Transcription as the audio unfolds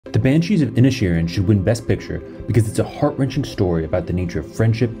The Banshees of Inisherin should win Best Picture because it's a heart-wrenching story about the nature of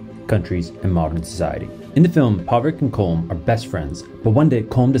friendship, countries, and modern society. In the film, Pavrik and Colm are best friends, but one day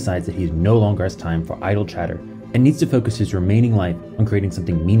Colm decides that he no longer has time for idle chatter and needs to focus his remaining life on creating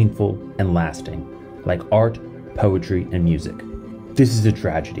something meaningful and lasting, like art, poetry, and music. This is a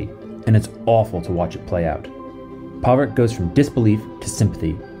tragedy, and it's awful to watch it play out. Pavrik goes from disbelief to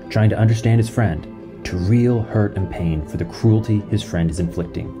sympathy, trying to understand his friend, to real hurt and pain for the cruelty his friend is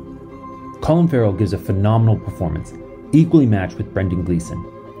inflicting. Colin Farrell gives a phenomenal performance, equally matched with Brendan Gleeson.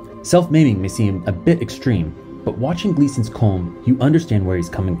 Self-maiming may seem a bit extreme, but watching Gleeson's Colm, you understand where he's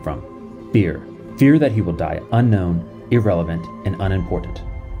coming from. Fear. Fear that he will die unknown, irrelevant, and unimportant.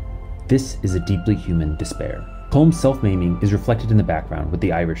 This is a deeply human despair. Colm's self-maiming is reflected in the background with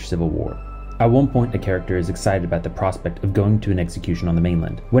the Irish Civil War. At one point, a character is excited about the prospect of going to an execution on the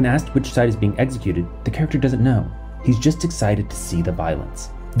mainland. When asked which side is being executed, the character doesn't know. He's just excited to see the violence.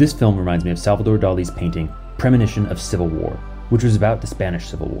 This film reminds me of Salvador Dali's painting, Premonition of Civil War, which was about the Spanish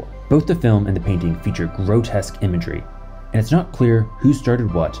Civil War. Both the film and the painting feature grotesque imagery, and it's not clear who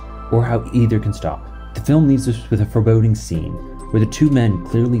started what or how either can stop. The film leaves us with a foreboding scene where the two men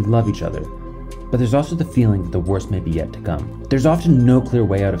clearly love each other, but there's also the feeling that the worst may be yet to come. There's often no clear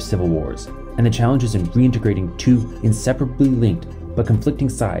way out of civil wars, and the challenges in reintegrating two inseparably linked but conflicting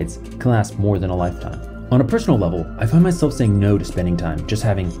sides can last more than a lifetime. On a personal level, I find myself saying no to spending time just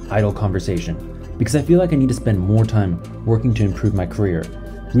having idle conversation, because I feel like I need to spend more time working to improve my career,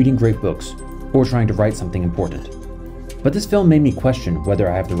 reading great books, or trying to write something important. But this film made me question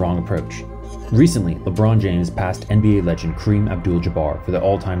whether I have the wrong approach. Recently, LeBron James passed NBA legend Kareem Abdul-Jabbar for the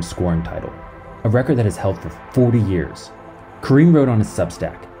all-time scoring title, a record that is held for 40 years. Kareem wrote on his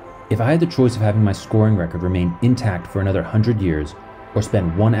Substack, "If I had the choice of having my scoring record remain intact for another 100 years, or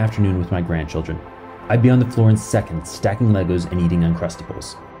spend one afternoon with my grandchildren, I'd be on the floor in seconds stacking Legos and eating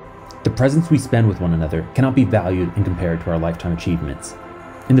Uncrustables." The presence we spend with one another cannot be valued and compared to our lifetime achievements.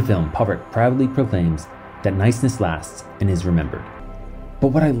 In the film, Pavrik proudly proclaims that niceness lasts and is remembered. But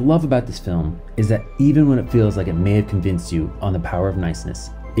what I love about this film is that even when it feels like it may have convinced you on the power of niceness,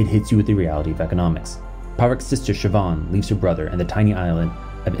 it hits you with the reality of economics. Pavrik's sister Siobhan leaves her brother and the tiny island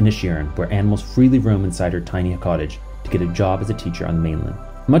of Inisherin, where animals freely roam inside her tiny cottage, to get a job as a teacher on the mainland.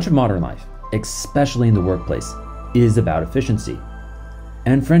 Much of modern life, especially in the workplace, is about efficiency.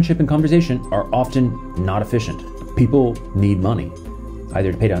 And friendship and conversation are often not efficient. People need money,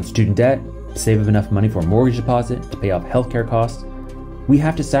 either to pay down student debt, save up enough money for a mortgage deposit, to pay off healthcare costs. We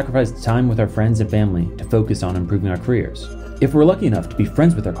have to sacrifice time with our friends and family to focus on improving our careers. If we're lucky enough to be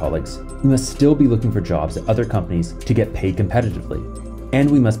friends with our colleagues, we must still be looking for jobs at other companies to get paid competitively. And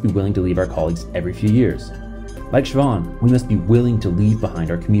we must be willing to leave our colleagues every few years. Like Siobhan, we must be willing to leave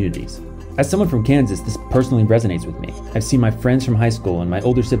behind our communities. As someone from Kansas, this personally resonates with me. I've seen my friends from high school and my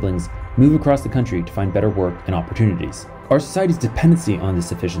older siblings move across the country to find better work and opportunities. Our society's dependency on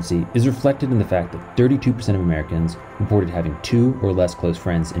this efficiency is reflected in the fact that 32% of Americans reported having 2 or less close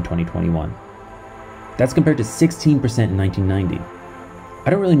friends in 2021. That's compared to 16% in 1990. I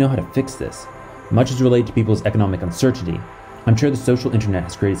don't really know how to fix this. Much is related to people's economic uncertainty. I'm sure the social internet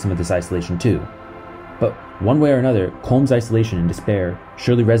has created some of this isolation too. But one way or another, Colm's isolation and despair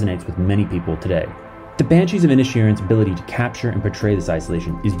surely resonates with many people today. The Banshees of Inisherin's ability to capture and portray this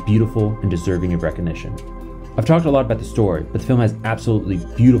isolation is beautiful and deserving of recognition. I've talked a lot about the story, but the film has absolutely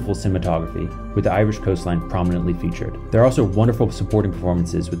beautiful cinematography, with the Irish coastline prominently featured. There are also wonderful supporting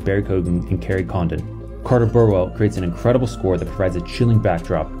performances with Barry Cogan and Kerry Condon. Carter Burwell creates an incredible score that provides a chilling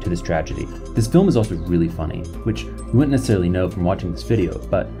backdrop to this tragedy. This film is also really funny, which you wouldn't necessarily know from watching this video,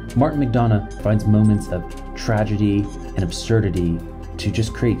 but Martin McDonagh finds moments of tragedy and absurdity to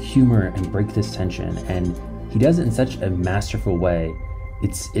just create humor and break this tension, and he does it in such a masterful way.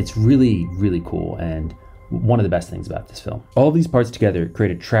 It's really, really cool, and one of the best things about this film. All of these parts together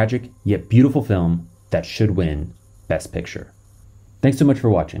create a tragic yet beautiful film that should win Best Picture. Thanks so much for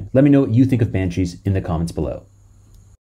watching. Let me know what you think of Banshees in the comments below.